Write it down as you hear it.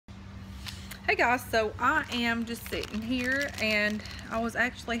Hey guys, so I am just sitting here and I was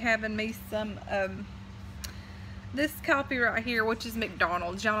actually having me some this coffee right here, which is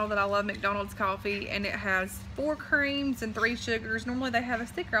McDonald's. Y'all know that I love McDonald's coffee, and it has 4 creams and 3 sugars. Normally they have a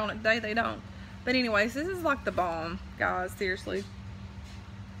sticker on it, today they don't. But anyways, this is like the bomb, guys, seriously.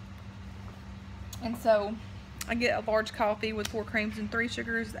 And so I get a large coffee with 4 creams and 3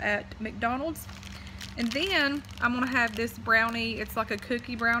 sugars at McDonald's. And then I'm gonna have this brownie. It's like a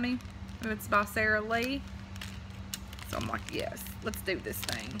cookie brownie, and it's by Sara. So I'm like, yes, let's do this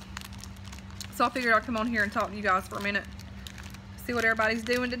thing. So I figured I'd come on here and talk to you guys for a minute, see what everybody's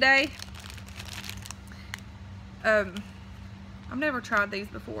doing today. I've never tried these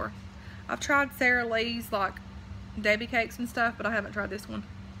before. I've tried Sara Lee's like Debbie cakes and stuff, but I haven't tried this one.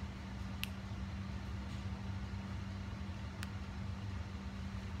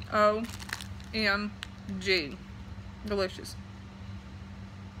 OMG, delicious.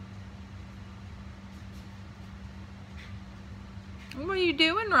 What are you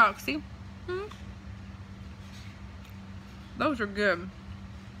doing, Roxy? Those are good.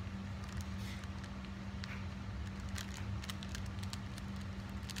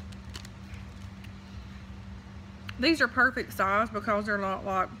 These are perfect size because they're not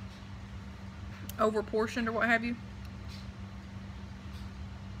like over portioned or what have you.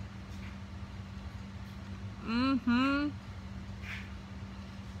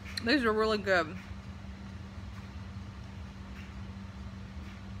 These are really good.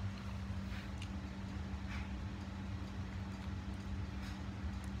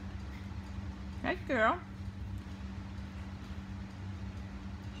 Hey girl.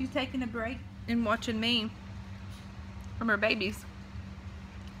 She's taking a break and watching me from her babies.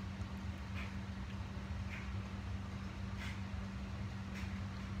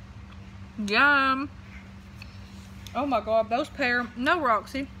 Yum. Oh my god, those pair. No,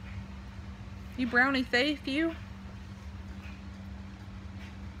 Roxy. You brownie thief, you.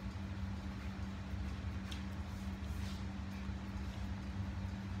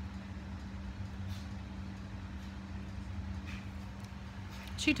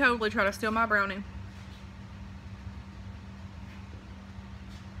 She totally tried to steal my brownie.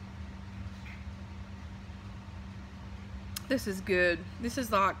 This is good. This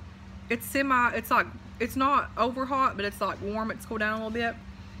is like, it's like, it's not over hot, but it's like warm. It's cooled down a little bit.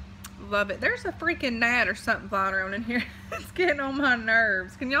 Love it. There's a freaking gnat or something flying around in here. It's getting on my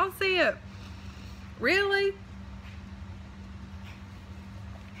nerves. Can y'all see it? Really?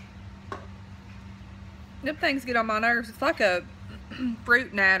 Them things get on my nerves. It's like a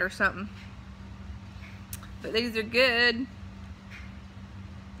fruit gnat or something. But these are good.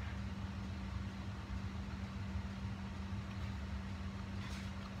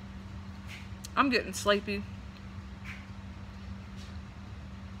 I'm getting sleepy.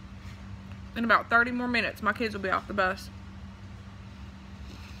 In about 30 more minutes, my kids will be off the bus.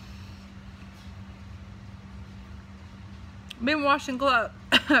 Been washing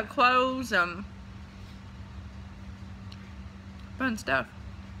clothes, fun stuff.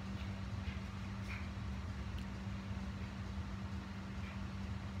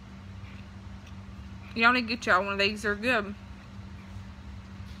 Y'all need to get y'all one of these. They're good.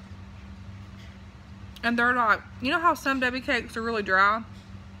 And they're like, you know how some Debbie cakes are really dry?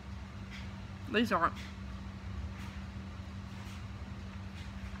 These aren't.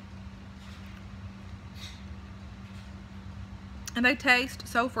 And they taste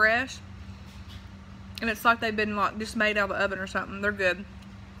so fresh. And it's like they've been like just made out of the oven or something. They're good.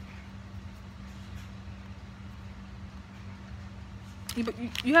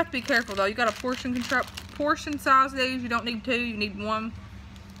 You have to be careful though. You got a portion size these. You don't need 2, you need 1.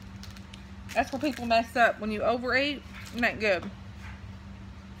 That's where people mess up. When you overeat, it ain't good.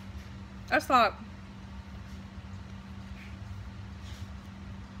 That's like,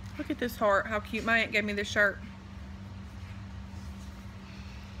 look at this heart, how cute. My aunt gave me this shirt.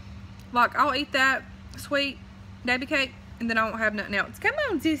 Like, I'll eat that sweet Debbie cake, and then I won't have nothing else. Come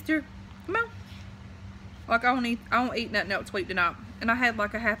on, sister. Come on. Like, I won't eat nothing else sweet tonight. And I had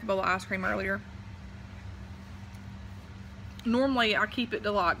like a half a bowl of ice cream earlier. Normally, I keep it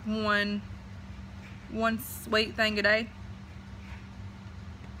to like one sweet thing a day.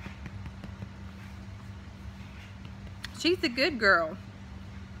 She's a good girl.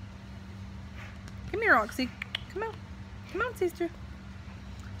 Come here, Roxy. Come on. Come on, sister.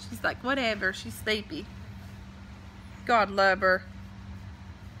 She's like, whatever. She's sleepy. God love her.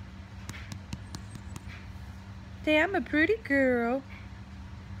 Say, I'm a pretty girl.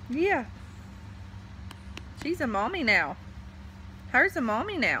 Yeah. She's a mommy now. Her's a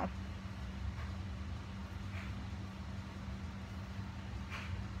mommy now.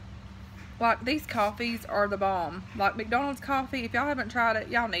 Like, these coffees are the bomb. Like, McDonald's coffee, if y'all haven't tried it,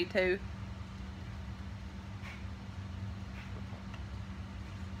 y'all need to.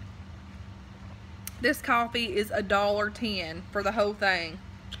 This coffee is $1.10 for the whole thing.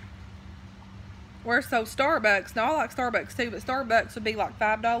 Whereas so Starbucks, now I like Starbucks too, but Starbucks would be like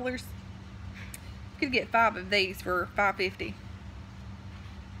 $5. You could get 5 of these for $5.50.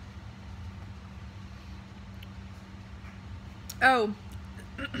 Oh,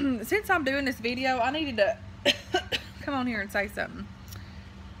 since I'm doing this video, I needed to come on here and say something.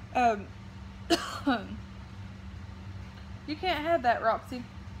 You can't have that, Roxy.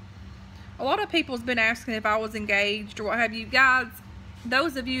 A lot of people's been asking if I was engaged or what have you. Guys,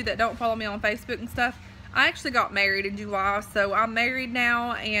 those of you that don't follow me on Facebook and stuff, I actually got married in July, so I'm married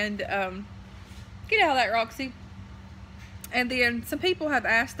now. And get out of that, Roxy. And then some people have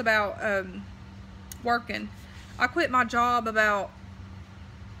asked about working. I quit my job about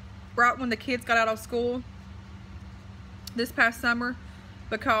right when the kids got out of school this past summer,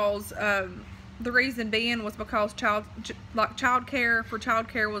 because the reason being was because childcare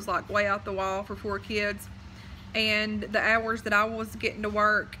was like way out the wall for 4 kids, and the hours that I was getting to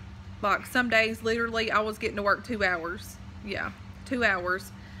work, like some days literally I was getting to work 2 hours. Yeah, 2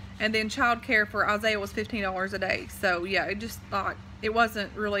 hours. And then childcare for Isaiah was $15 a day. So yeah, it just like it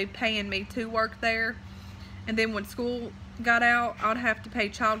wasn't really paying me to work there. And then when school got out, I'd have to pay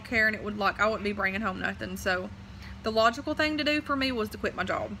childcare, and it would like I wouldn't be bringing home nothing. So the logical thing to do for me was to quit my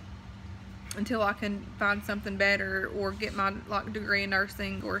job until I can find something better or get my like degree in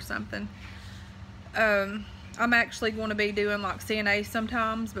nursing or something. I'm actually going to be doing like CNA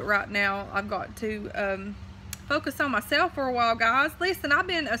sometimes, but right now I've got to focus on myself for a while, guys. Listen, I've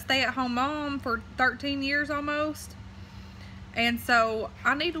been a stay-at-home mom for 13 years almost, and so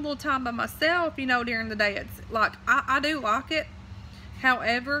I need a little time by myself, you know, during the day. It's like I do like it.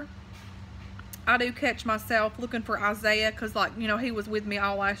 However, I do catch myself looking for Isaiah, because like, you know, he was with me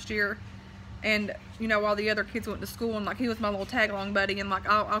all last year, and you know, while the other kids went to school, and like he was my little tag along buddy, and like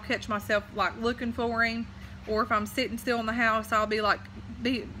I'll catch myself like looking for him. Or if I'm sitting still in the house, I'll be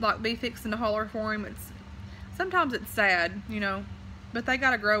fixing to holler for him. Sometimes it's sad, you know, but they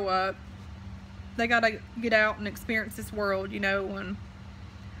gotta grow up. They gotta get out and experience this world, you know. When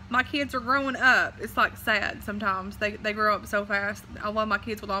my kids are growing up, it's like sad sometimes. They grow up so fast. I love my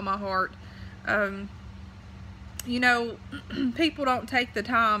kids with all my heart. You know, people don't take the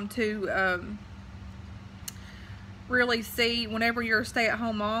time to really see, whenever you're a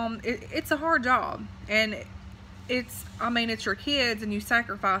stay-at-home mom, it's a hard job, and I mean, it's your kids, and you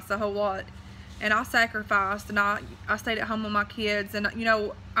sacrifice a whole lot. And I sacrificed, and I stayed at home with my kids, and you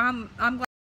know, I'm glad